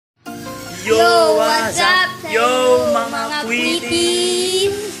Yo, what's up? Yo, mga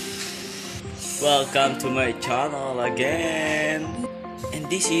kwitis! Welcome to my channel again. And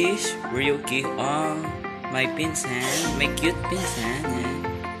this is Ryuki on my pinsan, my cute pinsan.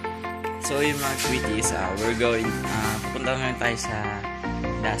 So yung mga kwitis, we're going, pupunta ngayon tayo sa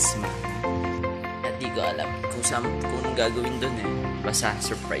dasma. At di ko alam kung anong gagawin dun eh. Basta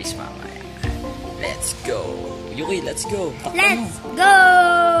surprise mamaya. Let's go! Yuki, let's go! Let's go!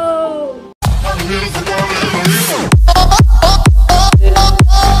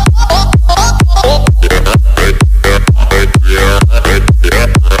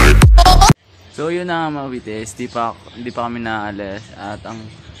 So yun na mga kwitis, di pa kami naalis at ang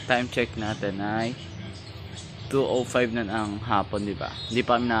time check natin ay 2:05 na ang hapon, di ba? Di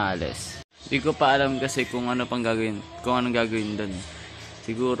pa kami naalis. Di ko pa alam kasi kung ano pang gagawin, kung anong gagawin doon.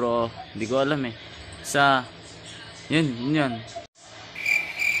 Siguro, di ko alam eh. Yun.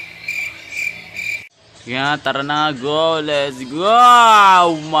 Kaya tara na, go! Let's go!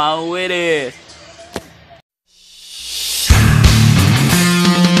 Mawidis!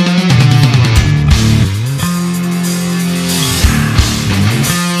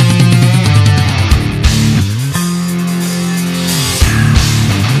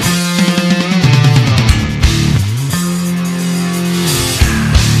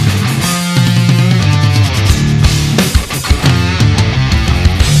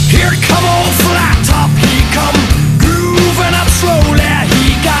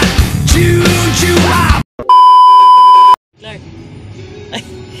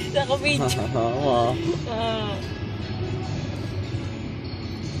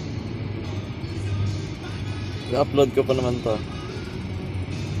 I-upload ko pa naman to.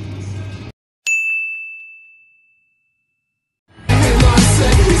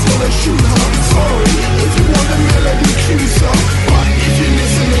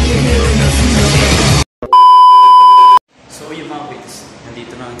 So yung mga kwitis,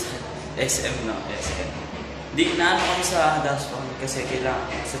 nandito na sa SM na SM. Di na kami sa dasma kasi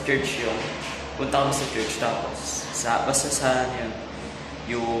kailangan sa church yun. Punta kami sa church tapos basta sa yun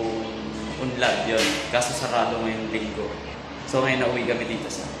yung unlad yun. Kaso sarado ngayong linggo. So ngayon nauwi kami dito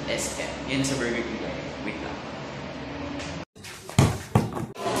sa SM. Yun sa Burger King. Wait lang.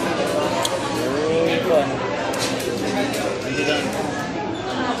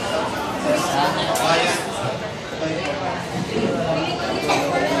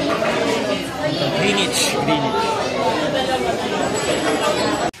 Greenwich.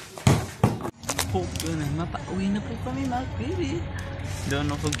 Po, yun na. Mapauwi na po kami mga kwitis.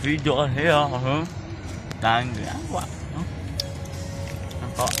 Doon ako video kasi ako. Dahil gawa.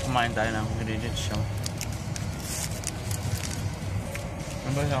 Kumain tayo ng Greenwich. Ano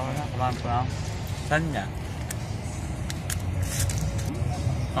ba siya ako na? Kumain po lang. Saan niya?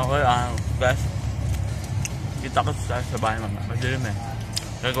 Okay, guys. Kita ko sa bahay mga. Madilim eh.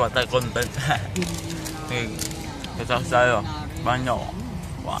 Nagawa tayo content. Kita ko tayo. Banyo ko.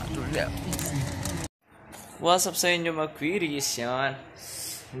 What's up sa inyo mga kwitis? Yan.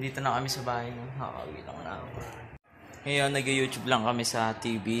 Nandito na kami sa bahay. Nakakawit ako na ako. Ngayon, nag-YouTube lang kami sa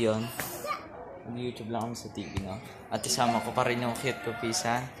TV yon. Nag-YouTube lang kami sa TV, no? At isama ko pa rin yung cute ko,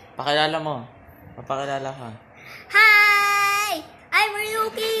 pisan. Pakilala mo. Papakilala ka. Hi! I'm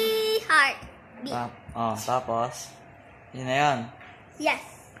Ryuki Heart. Tapos? Yun na yan. Yes.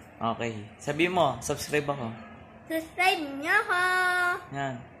 Okay. Sabi mo, subscribe ako. Subscribe niyo ako.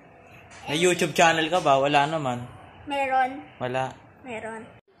 Yan. May YouTube channel ka ba? Wala naman. Meron. Wala. Meron.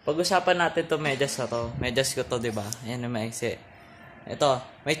 Pag-usapan natin to Medyas na to. Medyas ko to, diba? Ayan na maiksi. Ito,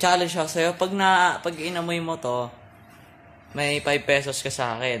 may challenge ako sa'yo. Pag inamoy mo to, may 5 pesos ka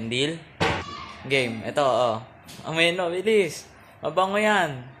sa akin. Deal? Game. Ito, amoy no, bilis. Mabango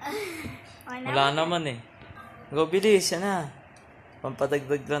yan. Wala naman eh. Go, bilis. Yan na.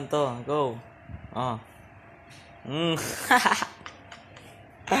 Pampadagdag lang to. Go.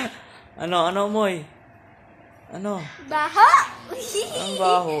 Ano, Moy? Ano? Baho! Ang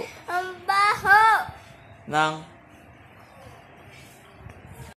baho. Ang baho!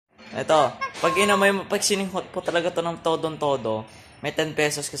 Ito, pag sininghot po talaga to ng todong-todo, may 10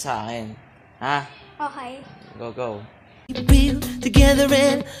 pesos ka sa akin. Ha? Okay. Go. Together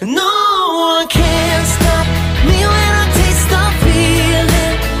and no one can stop me when I taste the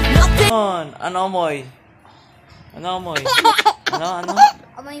feeling. Nothing. Ano, Moy? Ano? Amoy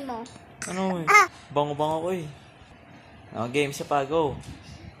mo. Ano, Moy? Bango-bango ko eh. Game sa pa, go.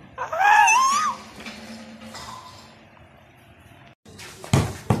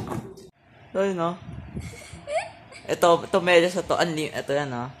 Ayun, no? Ito medyas na to. Ito yan,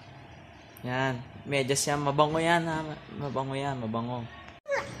 no? Yan. Medyas yan. Mabango yan, ha? Mabango yan. Mabango.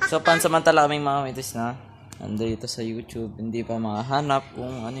 So, pansamantala kaming mga kwitis na nandito sa YouTube. Hindi pa makahanap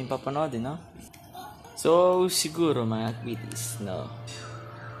kung ano yung papanoodin, no? So, siguro mga kwitis, no?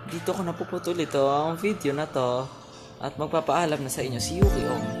 Dito ko napuputol ito ang video na to at magpapaalam na sa inyo si Yuki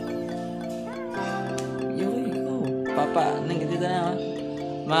Ong. Yuki Ong. Dito na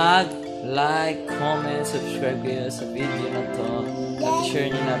mag-like, comment, subscribe kayo sa video na to at share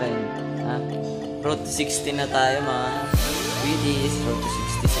nyo na rin. Ha? Road to 60 na tayo mga kwitis. Road to 60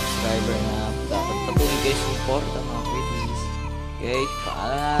 subscriber na. Dapat patuloy kayo support mga kwitis. Okay,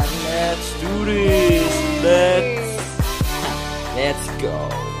 let's do this. Let's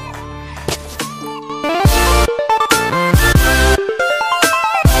go.